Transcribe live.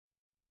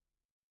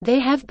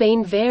There have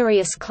been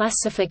various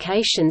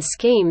classification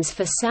schemes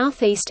for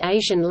Southeast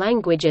Asian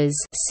languages.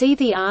 See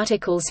the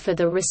articles for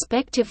the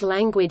respective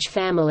language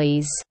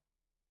families.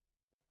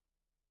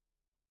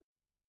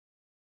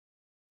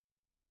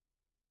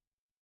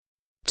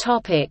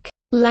 Topic: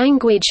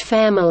 Language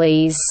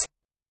families.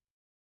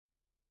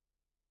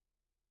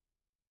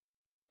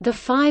 The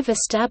 5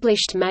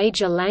 established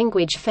major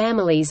language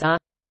families are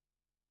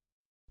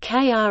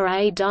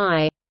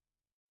Kra-Dai,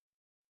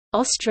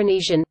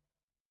 Austronesian,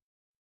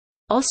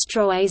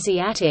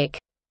 Austroasiatic,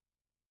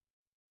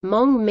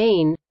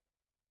 Hmong-Mien,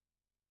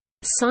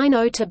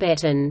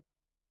 Sino-Tibetan.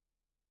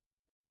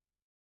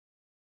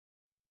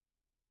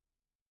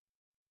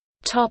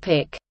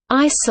 Topic: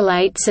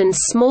 Isolates and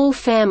small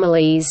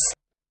families.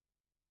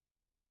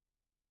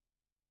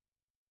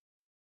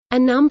 A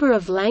number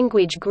of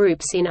language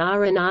groups in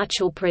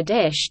Arunachal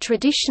Pradesh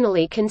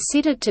traditionally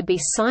considered to be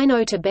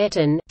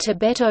Sino-Tibetan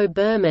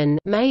Tibeto-Burman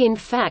may in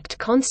fact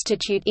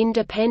constitute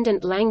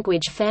independent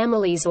language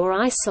families or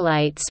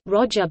isolates.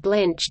 Roger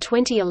Blench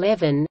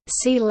 2011,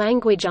 see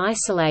Language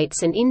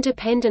isolates and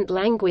independent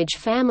language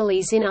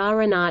families in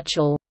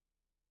Arunachal.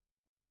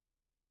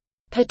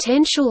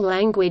 Potential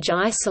language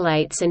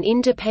isolates and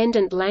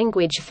independent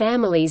language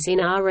families in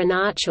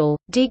Arunachal,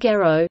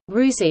 Digero,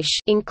 Rusish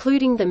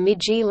including the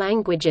Midji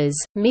languages,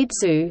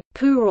 Midzu,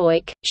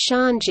 Puroik,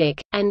 Shanjik,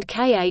 and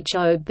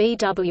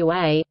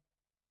Khobwa.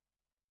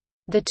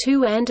 The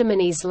 2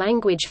 Andamanese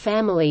language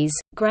families,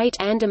 Great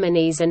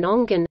Andamanese and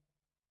Ongan.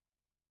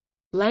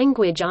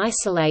 Language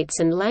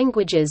isolates and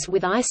languages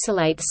with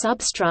isolate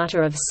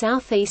substrata of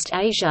Southeast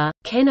Asia,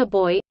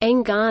 Kenaboy,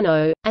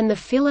 Engano, and the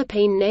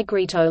Philippine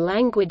Negrito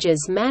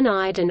languages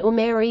Manide and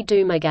Umeri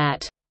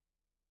Dumagat.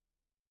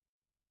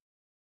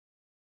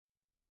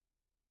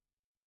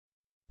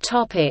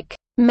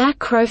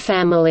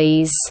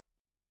 Macrofamilies.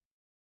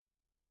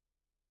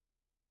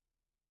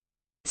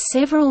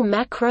 Several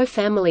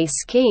macrofamily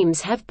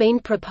schemes have been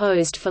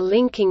proposed for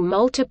linking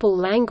multiple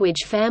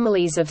language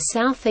families of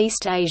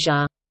Southeast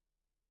Asia.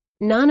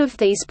 None of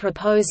these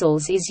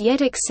proposals is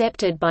yet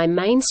accepted by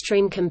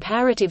mainstream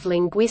comparative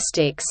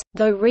linguistics,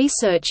 though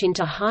research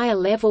into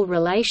higher-level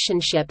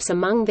relationships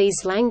among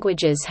these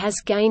languages has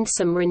gained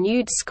some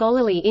renewed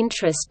scholarly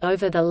interest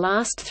over the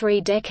last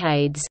 3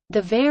 decades.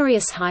 The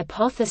various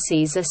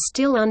hypotheses are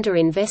still under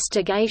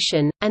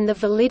investigation, and the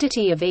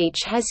validity of each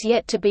has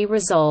yet to be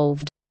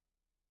resolved.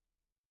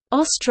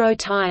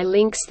 Austro-Thai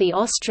links the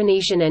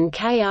Austronesian and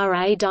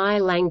Kra-Dai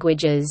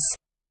languages.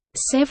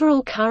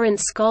 Several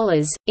current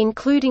scholars,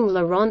 including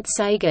Laurent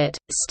Saget,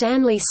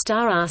 Stanley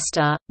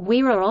Starasta,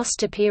 Weera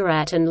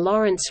Ostapirat and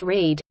Lawrence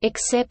Reed,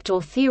 accept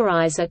or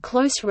theorize a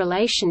close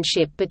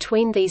relationship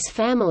between these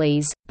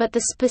families, but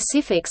the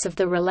specifics of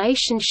the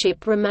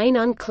relationship remain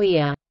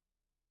unclear.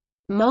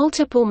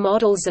 Multiple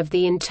models of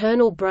the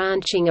internal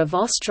branching of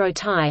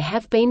Austro-Thai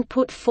have been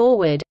put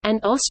forward, and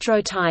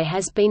Austro-Thai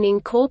has been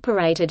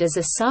incorporated as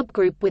a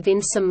subgroup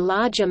within some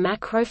larger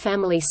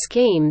macrofamily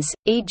schemes,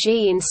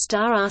 e.g. in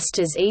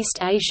Starasta's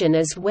East Asian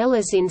as well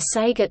as in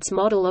Saget's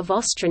model of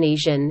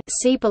Austronesian,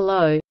 see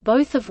below,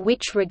 both of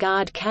which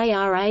regard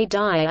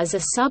Kra-Dai as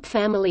a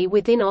subfamily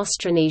within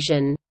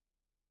Austronesian.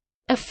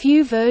 A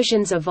few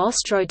versions of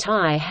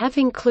Austro-Thai have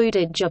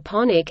included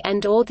Japonic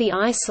and/or the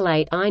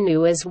isolate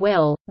Ainu as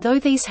well, though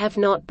these have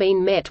not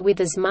been met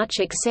with as much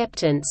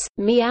acceptance.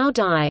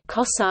 Miao-Dai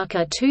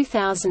Kosaka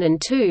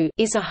 2002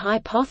 is a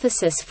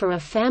hypothesis for a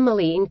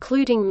family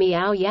including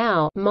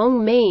Miao-Yao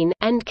Hmong-Mien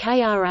and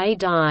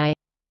Kra-Dai.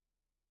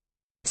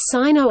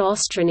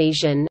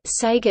 Sino-Austronesian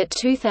Saget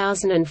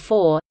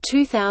 2004,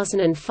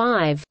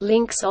 2005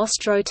 links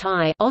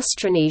Austro-Thai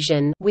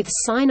Austronesian with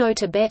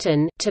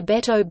Sino-Tibetan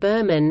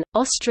Tibeto-Burman.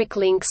 Austric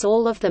links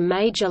all of the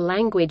major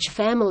language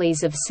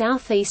families of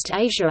Southeast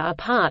Asia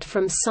apart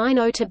from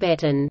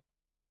Sino-Tibetan.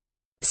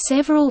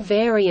 Several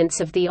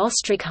variants of the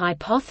Austric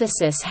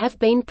hypothesis have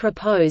been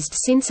proposed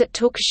since it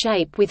took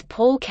shape with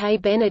Paul K.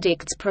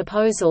 Benedict's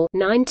proposal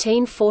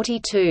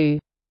 1942.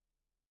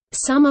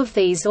 Some of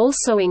these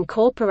also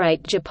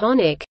incorporate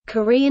Japonic,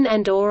 Korean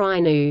and/or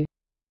Ainu.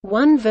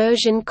 One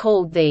version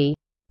called the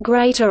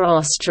Greater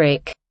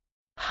Austric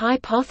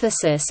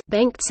hypothesis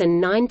Bengtson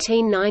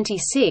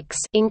 1996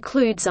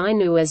 includes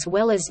Ainu as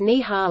well as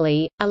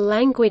Nihali, a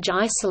language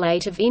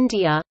isolate of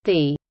India,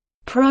 the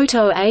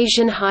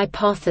Proto-Asian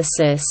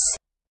hypothesis,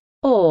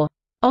 or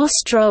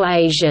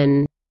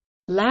Austro-Asian.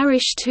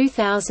 Larish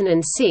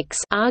 2006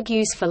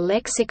 argues for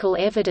lexical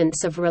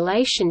evidence of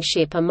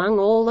relationship among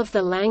all of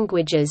the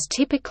languages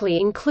typically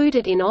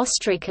included in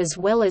Austric as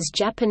well as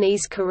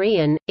Japanese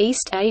Korean,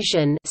 East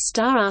Asian.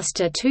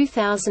 Starasta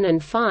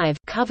 2005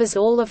 covers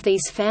all of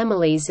these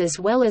families as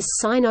well as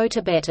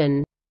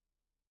Sino-Tibetan.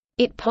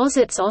 It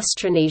posits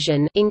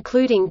Austronesian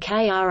including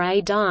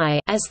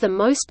Kra-Dai as the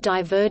most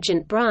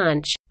divergent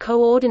branch,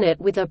 coordinate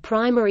with a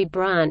primary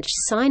branch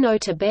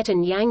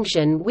Sino-Tibetan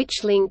Yangzhen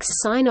which links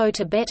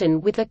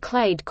Sino-Tibetan with a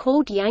clade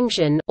called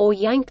Yangzhen or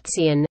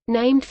Yangtzean,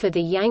 named for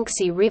the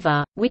Yangtze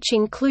River, which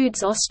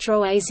includes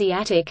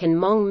Austroasiatic and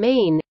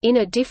Hmong-Mien. In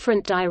a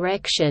different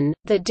direction,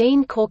 the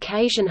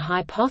Dene-Caucasian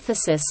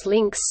hypothesis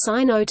links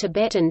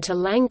Sino-Tibetan to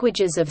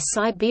languages of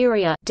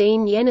Siberia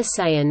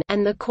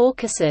and the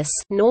Caucasus,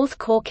 North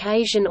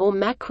Caucasian or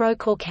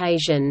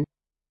Macro-Caucasian.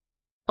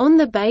 On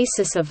the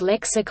basis of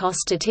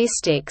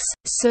lexicostatistics,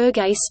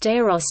 Sergei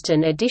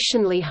Starostin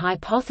additionally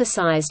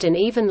hypothesized an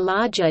even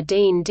larger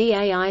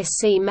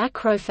Dene-Daic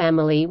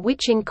macrofamily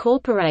which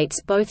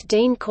incorporates both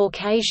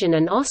Dene-Caucasian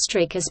and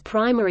Austric as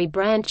primary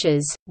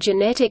branches.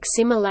 Genetic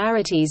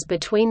similarities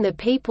between the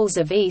peoples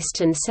of East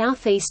and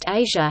Southeast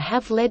Asia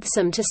have led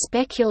some to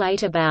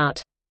speculate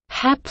about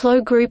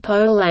haplogroup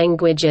O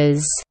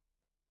languages.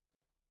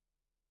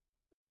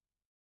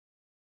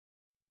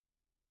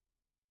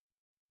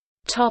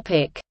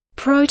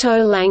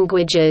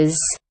 Proto-languages.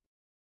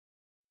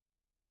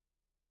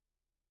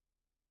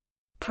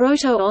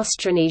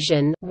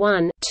 Proto-Austronesian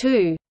 1,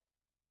 2.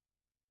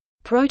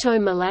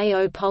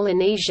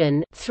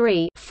 Proto-Malayo-Polynesian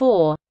 3,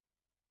 4.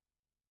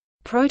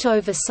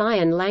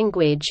 Proto-Visayan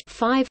language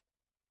 5.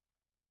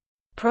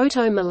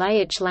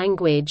 Proto-Malayic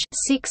language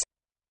 6.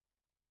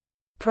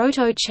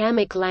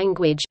 Proto-Chamic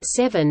language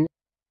 7.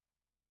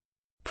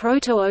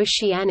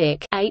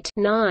 Proto-Oceanic 8,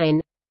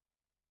 9.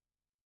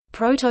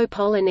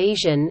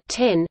 Proto-Polynesian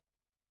 10.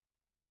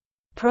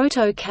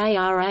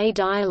 Proto-Kra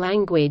Dai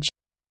language.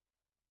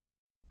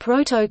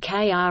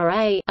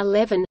 Proto-Kra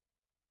 11.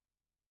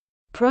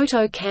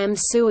 Proto-Kam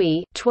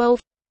Sui 12.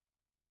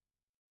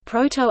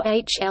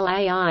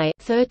 Proto-Hlai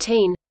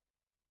 13.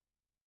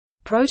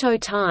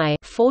 Proto-Thai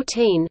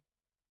 14.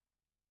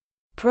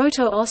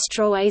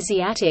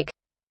 Proto-Austroasiatic.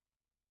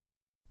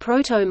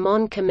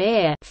 Proto-Mon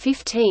Khmer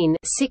 15,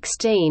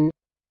 16.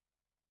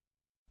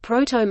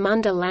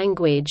 Proto-Munda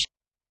language.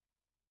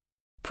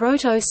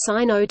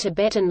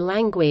 Proto-Sino-Tibetan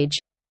language.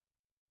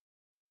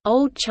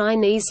 Old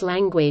Chinese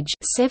language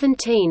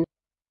 17.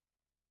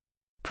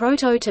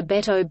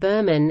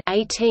 Proto-Tibeto-Burman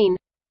 18.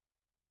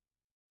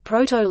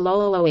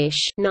 Proto-Loloish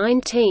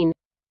 19.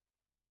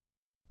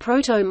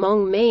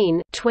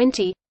 Proto-Hmong-Mien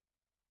 20.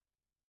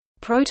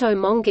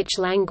 Proto-Mongich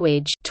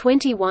language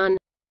 21.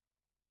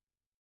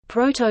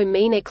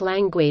 Proto-Menic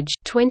language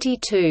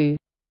 22.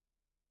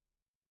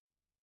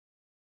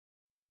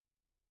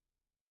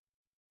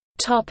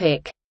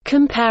 Topic: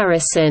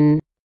 Comparison.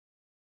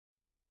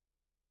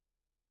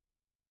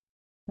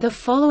 The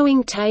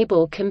following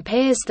table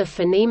compares the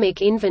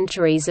phonemic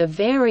inventories of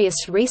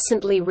various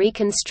recently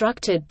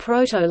reconstructed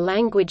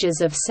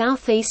proto-languages of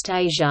Southeast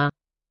Asia.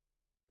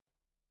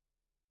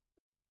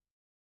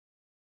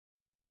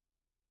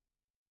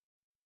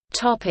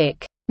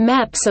 Topic: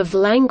 Maps of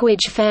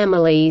language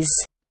families.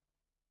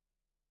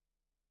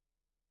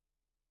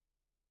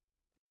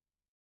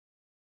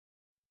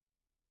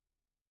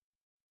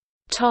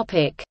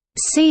 Topic: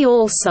 See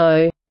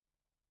also: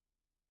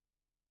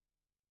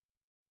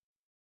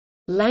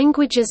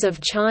 Languages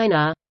of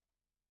China,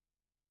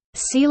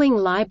 Sealing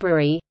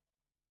Library,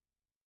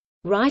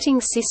 Writing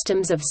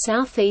systems of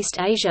Southeast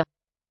Asia,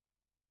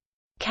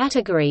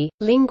 Category: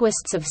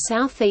 Linguists of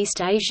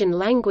Southeast Asian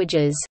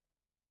languages,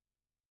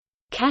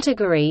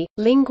 Category: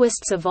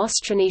 Linguists of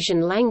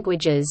Austronesian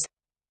languages,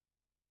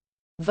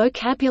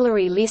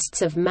 Vocabulary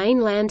lists of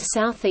mainland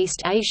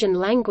Southeast Asian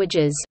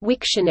languages,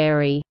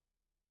 Wiktionary.